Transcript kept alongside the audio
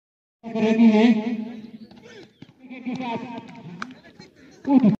د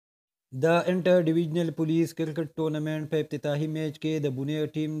انټر ډیویژنل پولیس کرکټ ټورنمنټ په افتتاحي میچ کې د بونیر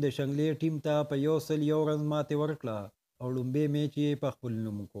ټیم د شانګلې ټیم ته په 101 ماتې ورکړه او لومبی میچ یې په خپل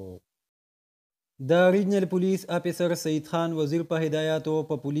نوم کو. د ریجنل پولیس افیسر سعید خان وزیر په هدایاتو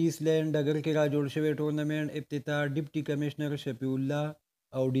په پولیس لین ډګر کې را جوړ شوی ټورنمنټ افتتاح ډیپټي کمشنر شفیع الله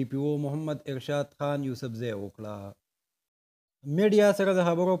او ډي پی او محمد ارشاد خان یوسفزی وکړه. میډیا سره د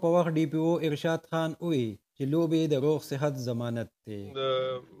خبرو په وخت ډي پی او ارشاد خان ووی چې لوبې د روغ صحت ضمانت دی. د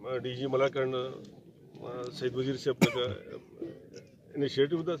ډي جي ملاکنډ سید وزیر صاحب لکه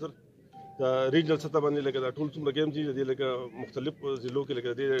انیشیټیو ده سر د ریجنل سطح باندې لکه دا ټول څومره گیم چې دي لکه مختلف ضلعو کې لکه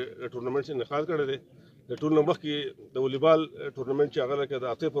د ټورنمنټ انعقاد کړی دی. د ټول نه مخکې د والیبال ټورنمنټ چې هغه لکه د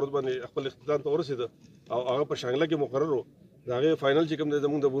هفتې په ورځ باندې خپل اختتام ته ورسېده او هغه په شانګله کې مقرر و. د هغې فاینل چې کوم دی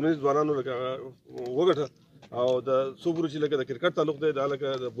زموږ د بونیر ځوانانو لکه وګټه او د څو پورې چې لکه د کرکټ تعلق دی دا لکه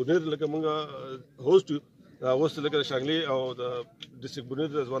د بونیر لکه موږ هوسټ یو اوس لکه د شانګلې او د ډسټرکټ بونیر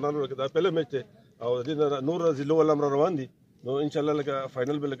د ځوانانو لکه دا پهله میچ دی او د دې نور ضلعو والا هم روان دي. نو ان شاء الله لکه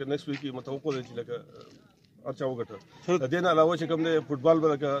فاینل به لکه نیکسټ ویک متوقع دی چې لکه ارچا وګټه. د دې نه علاوه چې کوم دی فوټبال به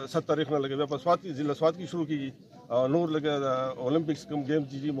لکه 7 تاریخ نه لکه بیا په سوات کې ضلع سوات کې شروع کیږي او نور لکه د اولمپکس کوم گیم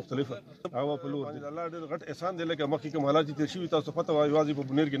چې مختلفه هغه په لور دی. الله ډېر غټ احسان دی لکه مخکې کوم حالات چې تیر شوي تاسو پته وایي یوازې په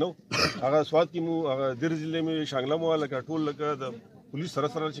بونیر کې نه هغه سوات کې مو هغه دیر ضلع مې شانګله مو لکه ټول لکه د پولیس سره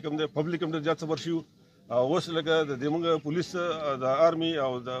چې کوم دی پبلک هم ډېر زیات صبر شي او اوس لکه د موږ پولیس د آرمي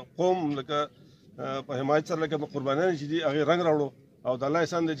او د قوم لکه په حمایت سره لکه قربانیان چې دي هغې رنګ راوړو او د الله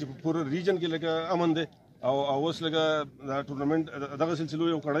احسان دی چې په پوره ریجن کې لکه امن دی او اوس لکه دا ټورنمنټ دغه سلسلو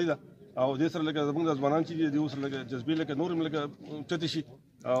یو کړی ده او دې سره لکه زموږ د ځوانان چې دي اوس لکه جذبې لکه نور هم لکه چتې شي.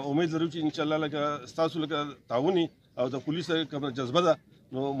 امید لرو چې انشاءالله لکه ستاسو لکه تعاوني او د پولیس کومه جذبه ده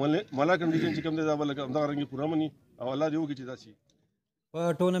نو ملاکنډ ریجن چې کوم دی دا به لکه همدغه رنګې پوره مني او الله دې وکړي چې داسې په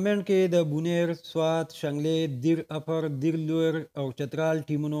ټورنمنټ کې د بونیر، سوات، شانګلې، دیر اپر، دیر لویر او چترال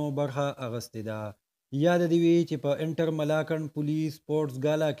ټیمونو برخه اخیستې ده. یاد دې وي چې په انټر ملاکنډ پولیس سپورټس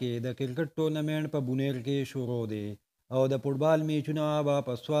ګالا کې د کرکټ ټورنمنټ په بونیر کې شروع دی او د فوټبال میچونه به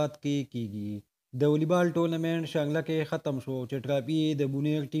په سوات کې کیږي. د والیبال ټورنمنټ شانګله کې ختم شو چې ټراپي د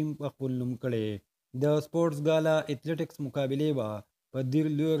بونیر ټیم په خپل نوم کړی. د سپورټس ګالا اتلیټکس مقابلې به په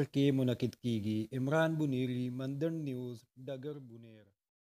دیر لویر کې منعقد کیږي. عمران بونیری، مندن نیوز، ډګر بونیر.